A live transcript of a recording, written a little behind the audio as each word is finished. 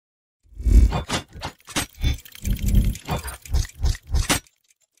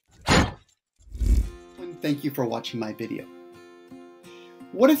Thank you for watching my video.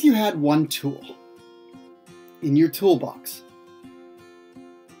 What if you had one tool in your toolbox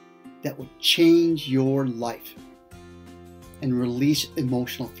that would change your life and release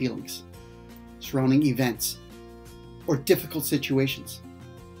emotional feelings surrounding events or difficult situations?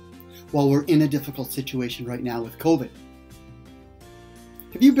 Well, we're in a difficult situation right now with COVID.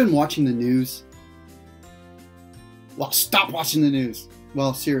 Have you been watching the news? Well, stop watching the news.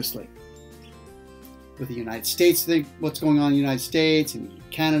 Well, seriously. With the United States, what's going on in the United States and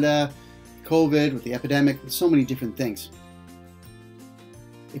Canada, COVID, with the epidemic, with so many different things.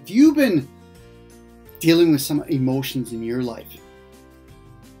 If you've been dealing with some emotions in your life,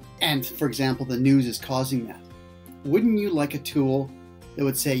 and for example, the news is causing that, wouldn't you like a tool that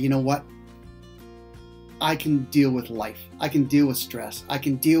would say, you know what? I can deal with life. I can deal with stress. I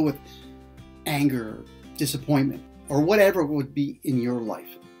can deal with anger, disappointment, or whatever it would be in your life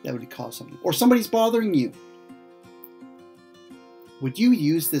that would cause something. Or somebody's bothering you. Would you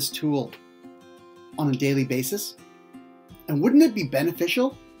use this tool on a daily basis? And wouldn't it be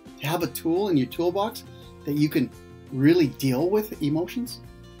beneficial to have a tool in your toolbox that you can really deal with emotions?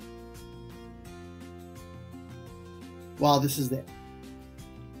 Well, this is it.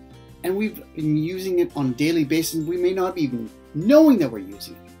 And we've been using it on a daily basis. We may not be even knowing that we're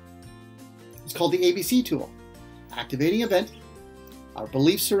using it. It's called the ABC tool. Activating event, our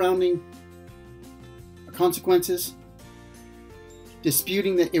beliefs surrounding our consequences,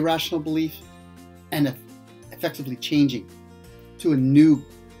 disputing the irrational belief, and effectively changing to a new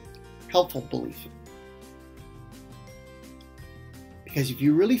helpful belief. Because if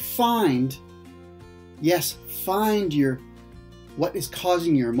you really find what is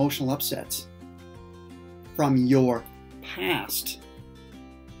causing your emotional upsets from your past,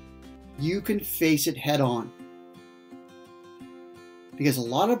 you can face it head on. Because a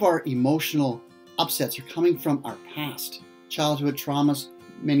lot of our emotional upsets are coming from our past, childhood traumas,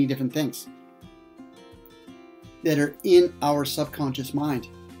 many different things that are in our subconscious mind,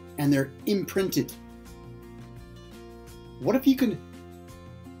 and they're imprinted. What if you can,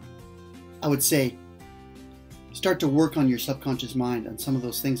 I would say, start to work on your subconscious mind on some of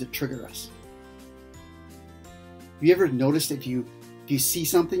those things that trigger us? Have you ever noticed if you see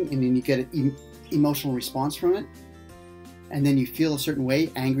something and then you get an emotional response from it, and then you feel a certain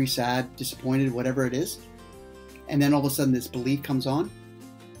way, angry, sad, disappointed, whatever it is, and then all of a sudden this belief comes on,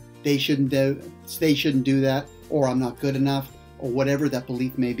 they shouldn't do that, or I'm not good enough, or whatever that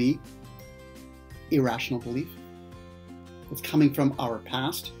belief may be, irrational belief. It's coming from our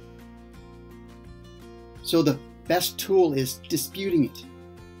past. So the best tool is disputing it,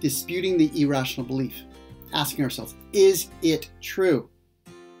 disputing the irrational belief, asking ourselves, is it true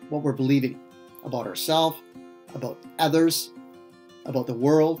what we're believing about ourselves, about others, about the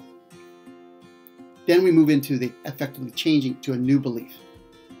world? Then we move into the effectively changing to a new belief.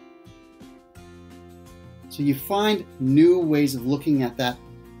 So you find new ways of looking at that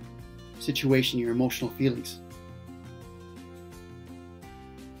situation, your emotional feelings,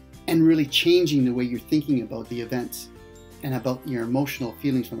 and really changing the way you're thinking about the events and about your emotional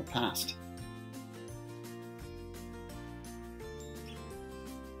feelings from the past.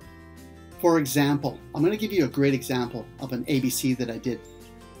 For example, I'm going to give you a great example of an ABC that I did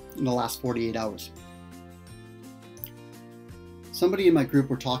in the last 48 hours. Somebody in my group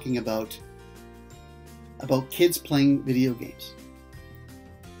were talking about kids playing video games.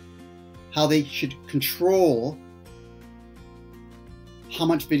 How they should control how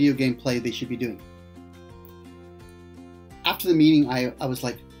much video game play they should be doing. After the meeting, I was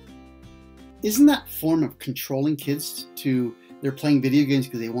like, isn't that form of controlling kids to they're playing video games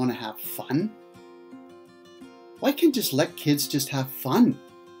because they want to have fun? Why can't just let kids just have fun?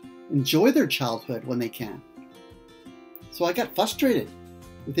 Enjoy their childhood when they can. So I got frustrated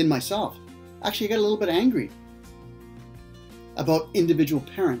within myself. Actually, I got a little bit angry about individual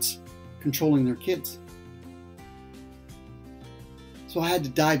parents controlling their kids. So I had to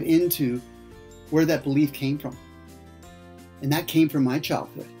dive into where that belief came from. And that came from my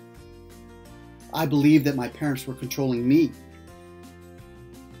childhood. I believed that my parents were controlling me.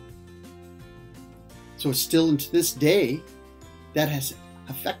 So still to this day, that has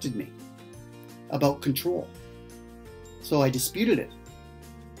affected me about control. So I disputed it.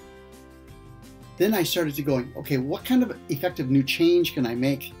 Then I started to going, okay, what kind of effective new change can I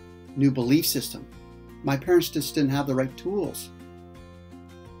make? New belief system. My parents just didn't have the right tools.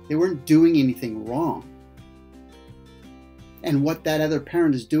 They weren't doing anything wrong. And what that other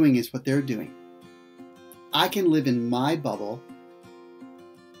parent is doing is what they're doing. I can live in my bubble.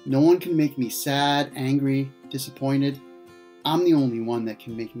 No one can make me sad, angry, disappointed. I'm the only one that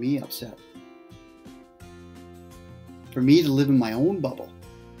can make me upset. for me to live in my own bubble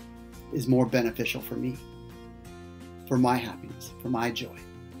is more beneficial for me, for my happiness, for my joy.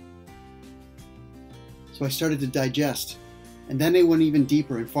 So I started to digest, and then I went even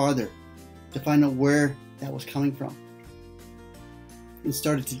deeper and farther to find out where that was coming from, and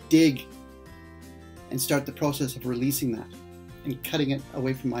started to dig and start the process of releasing that and cutting it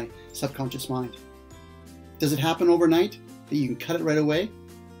away from my subconscious mind. Does it happen overnight that you can cut it right away?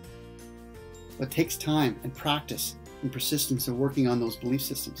 Well, it takes time and practice and persistence of working on those belief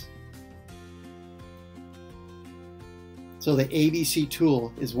systems. So the ABC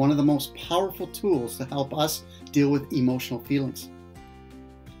tool is one of the most powerful tools to help us deal with emotional feelings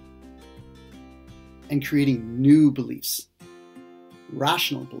and creating new beliefs,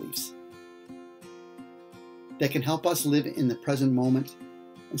 rational beliefs that can help us live in the present moment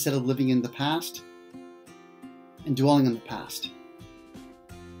instead of living in the past and dwelling on the past.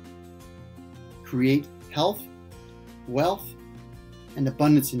 Create health, wealth, and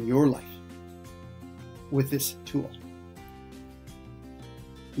abundance in your life with this tool.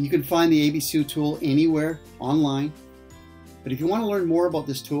 You can find the ABC tool anywhere online, but if you want to learn more about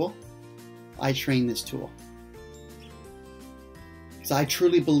this tool, I train this tool, because I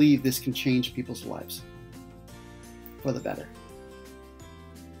truly believe this can change people's lives for the better.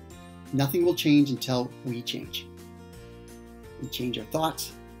 Nothing will change until we change. We change our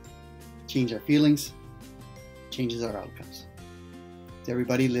thoughts, change our feelings, changes our outcomes. So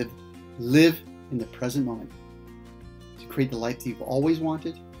everybody live in the present moment to create the life that you've always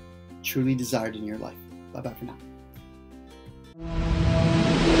wanted, truly desired in your life. Bye-bye for now.